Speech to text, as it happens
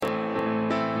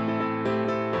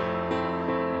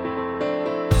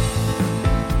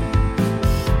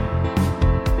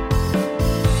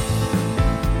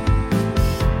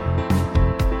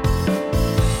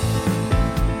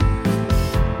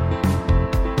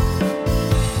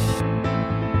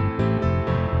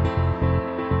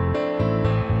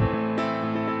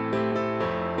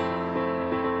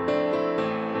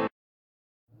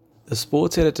The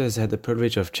sports editor has had the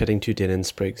privilege of chatting to Denin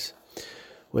Spriggs.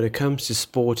 When it comes to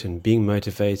sport and being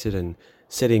motivated and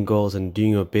setting goals and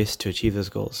doing your best to achieve those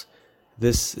goals,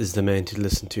 this is the man to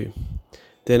listen to.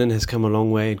 Denin has come a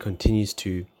long way and continues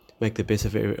to make the best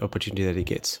of every opportunity that he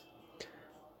gets.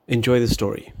 Enjoy the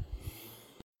story.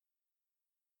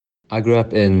 I grew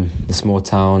up in the small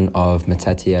town of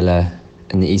Matatiele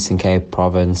in the Eastern Cape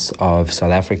province of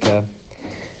South Africa,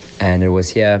 and it was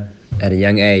here at a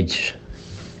young age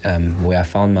where I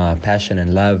found my passion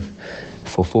and love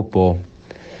for football.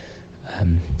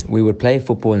 We would play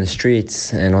football in the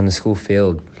streets and on the school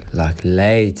field like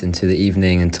late into the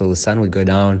evening until the sun would go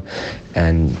down,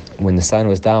 and when the sun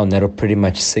was down, that would pretty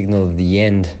much signal the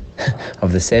end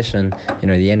of the session,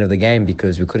 the end of the game,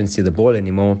 because we couldn't see the ball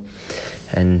anymore.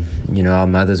 And our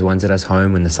mothers wanted us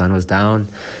home when the sun was down.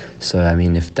 So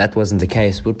if that wasn't the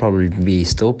case, we'd probably be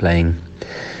still playing.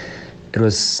 It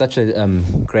was such a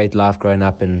great life growing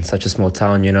up in such a small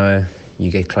town. You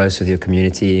get close with your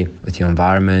community, with your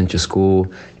environment, your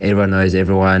school. Everyone knows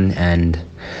everyone, and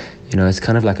it's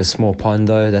kind of like a small pond,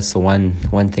 though. That's the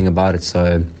one thing about it.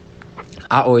 So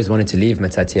I always wanted to leave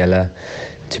Matatiele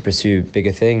to pursue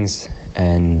bigger things.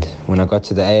 And when I got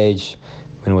to the age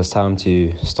when it was time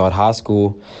to start high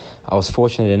school, I was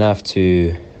fortunate enough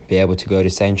to be able to go to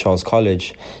St. Charles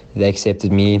College. They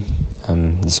accepted me.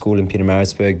 The school in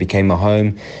Pietermaritzburg became my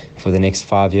home for the next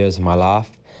 5 years of my life.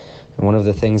 And one of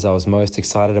the things I was most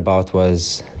excited about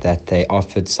was that they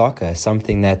offered soccer,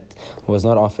 something that was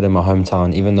not offered in my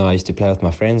hometown, even though I used to play with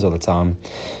my friends all the time.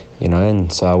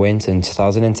 And so I went in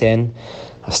 2010.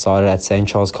 I started at St.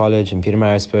 Charles College in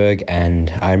Pietermaritzburg, and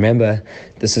I remember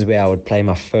this is where I would play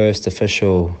my first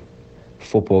official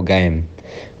football game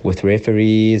with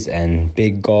referees and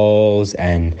big goals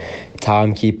and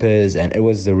timekeepers, and it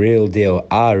was the real deal.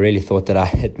 I really thought that I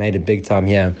had made it big time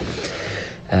here.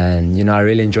 And, I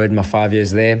really enjoyed my 5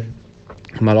 years there.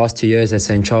 My last 2 years at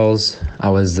St. Charles, I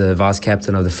was the vice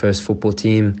captain of the first football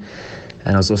team,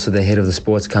 and I was also the head of the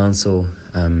sports council.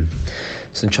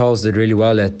 St. Charles did really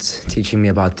well at teaching me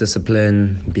about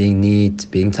discipline, being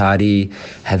neat, being tidy,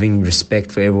 having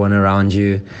respect for everyone around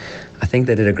you. I think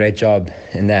they did a great job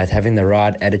in that, having the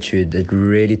right attitude. It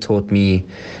really taught me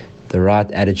the right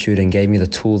attitude and gave me the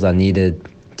tools I needed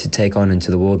to take on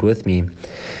into the world with me.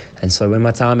 And so when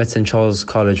my time at St. Charles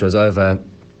College was over,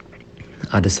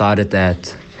 I decided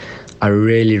that I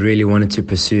really, really wanted to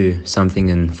pursue something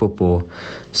in football.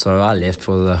 So I left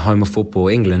for the home of football,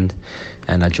 England,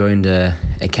 and I joined an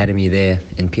academy there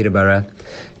in Peterborough,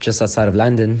 just outside of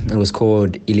London. It was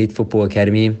called Elite Football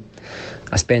Academy.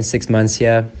 I spent 6 months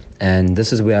here, and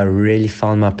this is where I really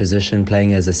found my position,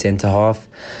 playing as a centre-half.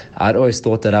 I'd always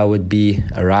thought that I would be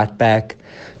a right-back,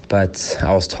 but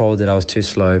I was told that I was too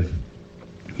slow.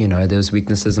 There was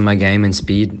weaknesses in my game, and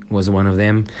speed was one of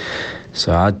them.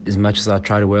 So as much as I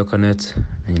tried to work on it,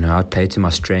 I'd play to my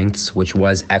strengths, which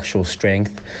was actual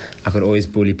strength. I could always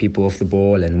bully people off the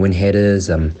ball and win headers,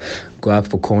 go up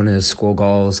for corners, score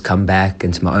goals, come back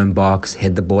into my own box,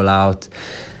 head the ball out,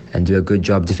 and do a good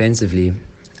job defensively.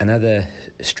 Another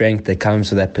strength that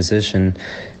comes with that position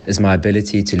is my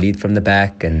ability to lead from the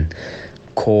back and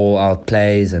call out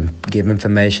plays and give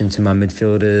information to my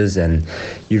midfielders, and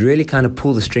you really kind of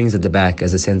pull the strings at the back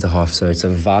as a centre-half. So it's a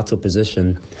vital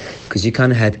position because you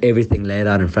kind of have everything laid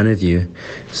out in front of you.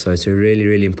 So it's really,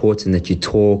 really important that you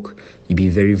talk, you be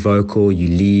very vocal, you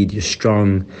lead, you're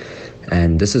strong.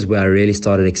 And this is where I really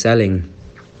started excelling.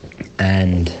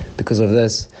 And because of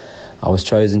this, I was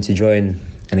chosen to join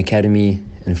an academy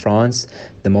in France,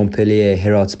 the Montpellier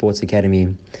Herald Sports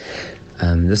Academy.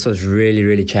 This was really,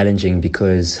 really challenging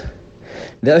because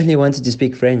they only wanted to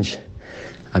speak French.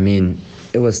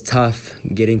 It was tough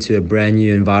getting to a brand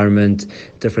new environment,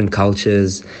 different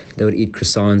cultures. They would eat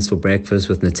croissants for breakfast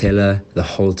with Nutella the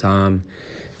whole time.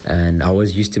 And I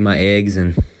was used to my eggs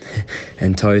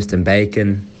and toast and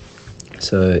bacon.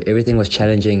 So everything was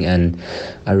challenging, and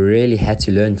I really had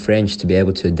to learn French to be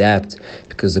able to adapt,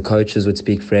 because the coaches would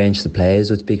speak French, the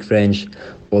players would speak French.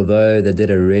 Although they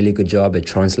did a really good job at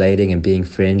translating and being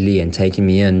friendly and taking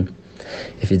me in,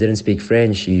 if you didn't speak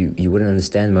French, you wouldn't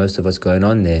understand most of what's going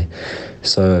on there.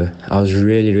 So I was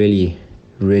really, really,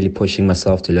 really pushing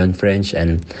myself to learn French,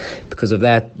 and because of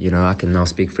that, I can now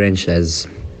speak French as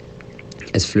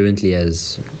fluently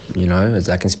as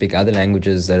I can speak other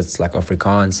languages, that it's like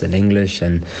Afrikaans and English.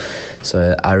 And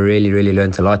so I really, really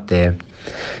learned a lot there.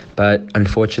 But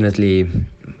unfortunately,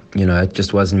 it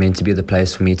just wasn't meant to be the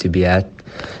place for me to be at.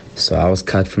 So I was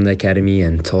cut from the academy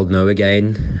and told no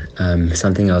again.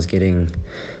 Something I was getting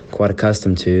quite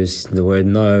accustomed to is the word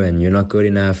no, and you're not good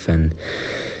enough. And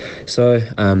so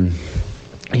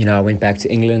I went back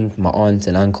to England. My aunt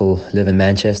and uncle live in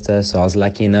Manchester, so I was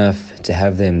lucky enough to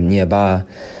have them nearby.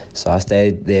 So I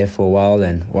stayed there for a while,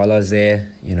 and while I was there,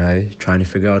 trying to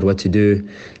figure out what to do,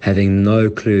 having no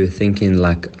clue, thinking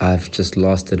like I've just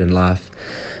lost it in life,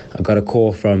 I got a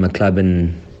call from a club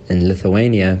in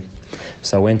Lithuania.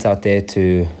 So I went out there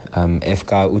to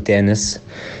FK Utenis,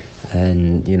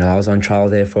 and I was on trial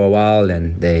there for a while,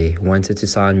 and they wanted to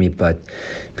sign me, but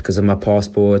because of my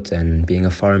passport and being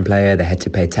a foreign player, they had to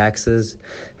pay taxes.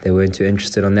 They weren't too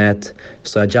interested on that.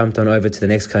 So I jumped on over to the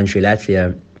next country,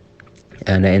 Latvia,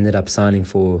 and I ended up signing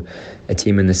for a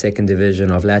team in the second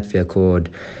division of Latvia called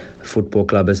Football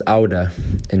Clubs Auda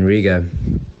in Riga.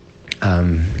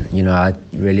 I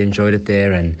really enjoyed it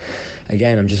there, and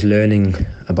again, I'm just learning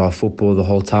about football the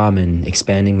whole time and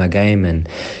expanding my game, and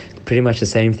pretty much the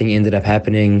same thing ended up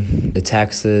happening. The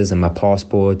taxes and my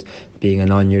passport, being a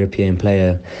non-European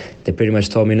player, they pretty much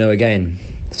told me no again.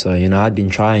 So, I'd been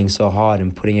trying so hard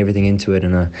and putting everything into it,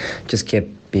 and I just kept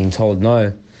being told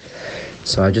no.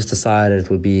 So I just decided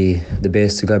it would be the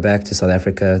best to go back to South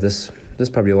Africa. This is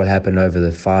probably what happened over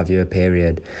the 5-year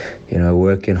period,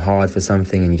 working hard for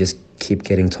something and you just keep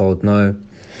getting told no.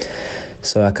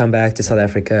 So I come back to South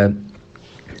Africa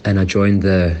and I joined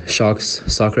the Sharks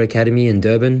Soccer Academy in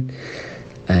Durban,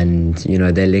 and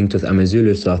they're linked with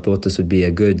Amazulu, so I thought this would be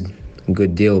a good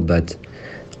deal, but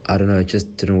I don't know, it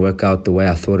just didn't work out the way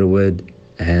I thought it would,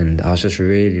 and I was just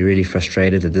really, really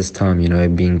frustrated at this time,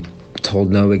 being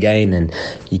told no again, and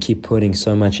you keep putting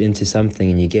so much into something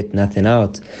and you get nothing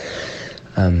out.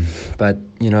 But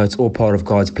it's all part of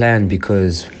God's plan,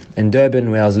 because in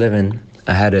Durban, where I was living,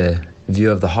 I had a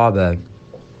view of the harbour.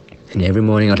 And every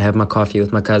morning I'd have my coffee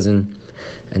with my cousin,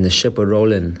 and the ship would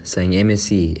roll in saying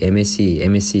MSc, MSc,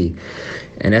 MSc.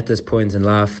 And at this point in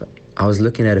life, I was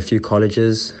looking at a few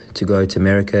colleges to go to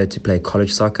America to play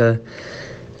college soccer.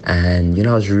 And,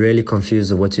 I was really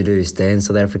confused of what to do, stay in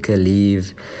South Africa,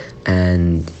 leave.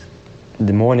 And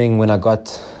the morning when I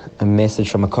got a message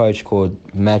from a coach called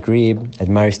Matt Reeb at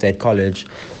Murray State College,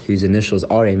 whose initials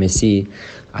are MSc,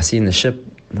 I seen the ship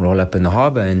roll up in the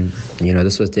harbour, and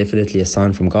this was definitely a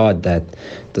sign from God that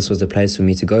this was the place for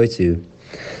me to go to.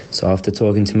 So after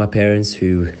talking to my parents,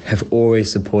 who have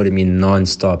always supported me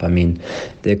non-stop,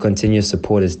 their continuous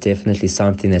support is definitely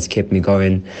something that's kept me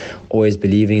going, always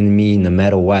believing in me no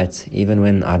matter what, even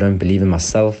when I don't believe in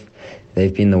myself.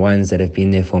 They've been the ones that have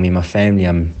been there for me. My family,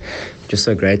 I'm just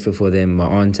so grateful for them. My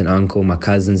aunt and uncle, my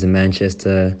cousins in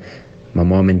Manchester, my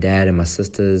mom and dad and my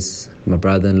sisters, my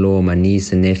brother-in-law, my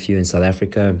niece and nephew in South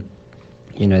Africa.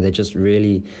 They're just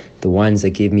really the ones that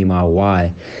give me my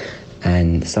why.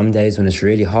 And some days when it's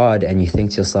really hard and you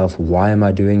think to yourself, why am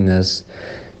I doing this?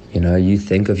 You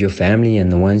think of your family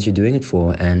and the ones you're doing it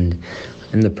for. And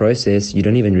in the process, you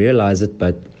don't even realize it,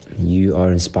 but you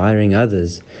are inspiring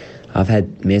others. I've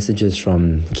had messages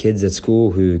from kids at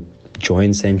school who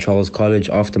joined St. Charles College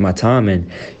after my time, and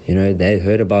they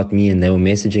heard about me and they were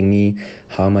messaging me,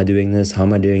 how am I doing this, how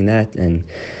am I doing that? And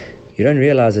you don't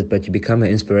realize it, but you become an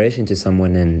inspiration to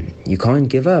someone, and you can't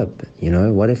give up.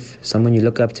 What if someone you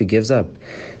look up to gives up?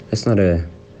 That's not a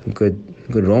good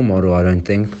role model, I don't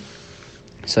think.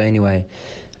 So anyway,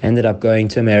 I ended up going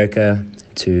to America,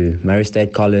 to Murray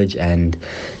State College, and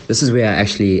this is where I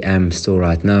actually am still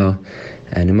right now.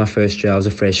 And in my first year, I was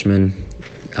a freshman.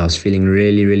 I was feeling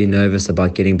really, really nervous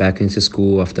about getting back into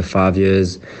school after 5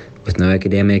 years with no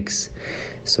academics.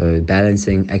 So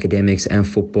balancing academics and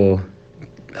football,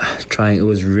 it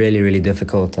was really, really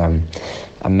difficult.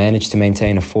 I managed to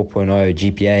maintain a 4.0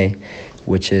 GPA,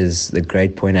 which is the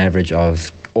grade point average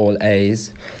of all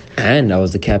A's. And I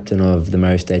was the captain of the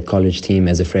Murray State College team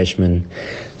as a freshman.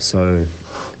 So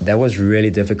that was really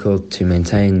difficult to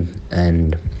maintain.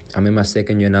 And I'm in my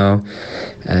second year now,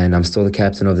 and I'm still the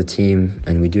captain of the team,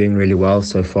 and we're doing really well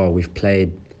so far. We've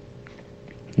played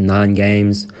 9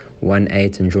 games, won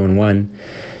 8 and drawn 1.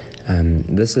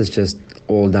 This is just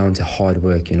all down to hard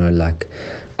work,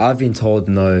 I've been told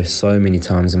no so many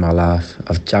times in my life.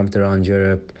 I've jumped around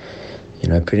Europe,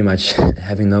 pretty much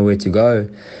having nowhere to go.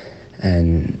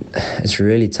 And it's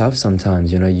really tough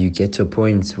sometimes, you get to a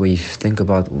point where you think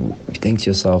to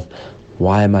yourself,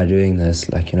 why am I doing this?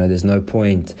 There's no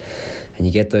point. And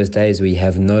you get those days where you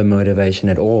have no motivation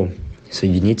at all. So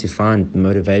you need to find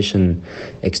motivation,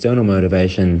 external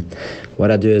motivation. What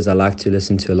I do is I like to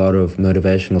listen to a lot of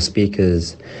motivational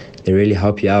speakers. They really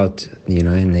help you out,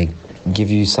 and they give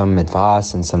you some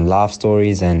advice and some life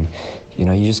stories. And, you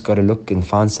just got to look and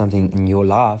find something in your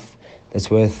life that's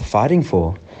worth fighting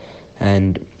for.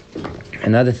 And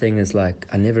another thing is, I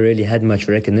never really had much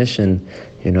recognition,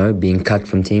 being cut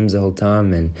from teams the whole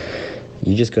time. And,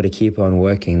 You just got to keep on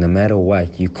working no matter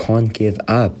what. You can't give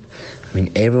up. I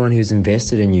mean, everyone who's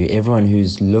invested in you, everyone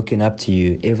who's looking up to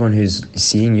you, everyone who's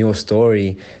seeing your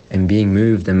story and being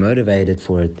moved and motivated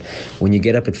for it. When you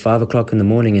get up at 5 o'clock in the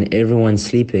morning and everyone's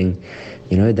sleeping,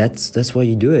 that's why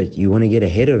you do it. You want to get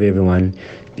ahead of everyone,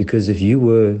 because if you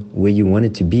were where you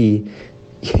wanted to be,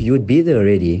 you would be there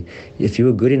already. If you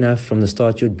were good enough from the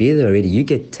start, you'd be there already. You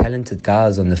get talented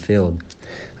guys on the field.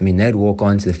 I mean, they'd walk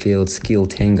onto the field, skill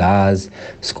 10 guys,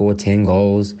 score 10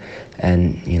 goals,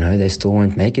 and, they still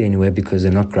won't make it anywhere because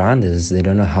they're not grinders. They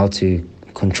don't know how to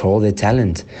control their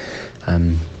talent.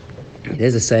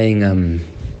 There's a saying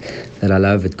that I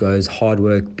love. It goes, hard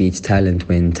work beats talent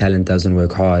when talent doesn't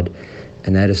work hard.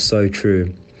 And that is so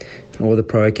true. All the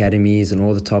pro academies and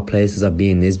all the top places I've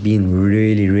been, there's been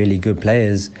really, really good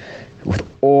players with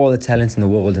all the talent in the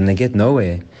world, and they get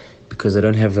nowhere because they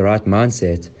don't have the right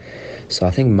mindset. So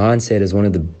I think mindset is one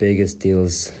of the biggest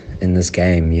deals in this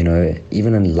game,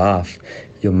 even in life.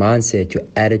 Your mindset, your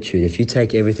attitude, if you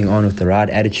take everything on with the right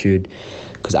attitude,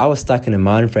 because I was stuck in a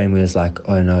mind frame where it's like,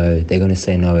 oh no, they're going to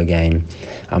say no again.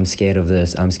 I'm scared of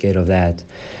this, I'm scared of that.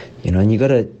 And you got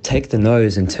to take the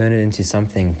no's and turn it into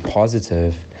something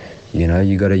positive.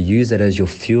 You got to use it as your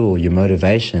fuel, your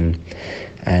motivation.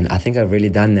 And I think I've really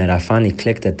done that. I finally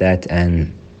clicked at that.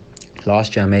 And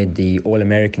last year I made the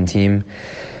All-American team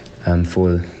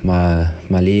for my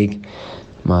league,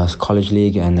 my college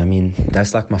league. And I mean,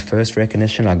 that's like my first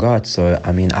recognition I got. So,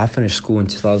 I mean, I finished school in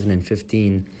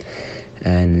 2015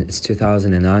 and it's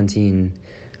 2019.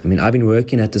 I mean, I've been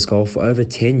working at this goal for over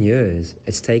 10 years.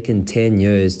 It's taken 10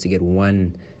 years to get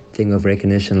one thing of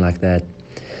recognition like that.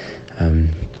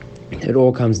 It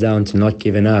all comes down to not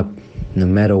giving up, no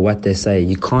matter what they say.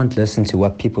 You can't listen to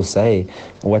what people say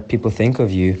or what people think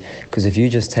of you, because if you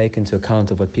just take into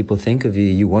account of what people think of you,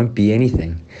 you won't be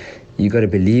anything. You got to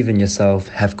believe in yourself,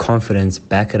 have confidence,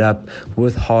 back it up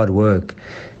with hard work,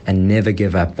 and never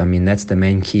give up. I mean, that's the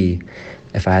main key.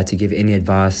 If I had to give any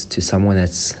advice to someone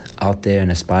that's out there, an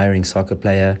aspiring soccer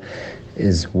player,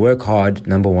 is work hard,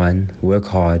 number one, work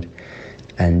hard.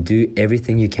 And do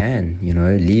everything you can,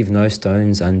 leave no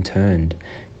stones unturned.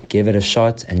 Give it a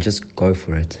shot and just go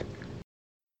for it.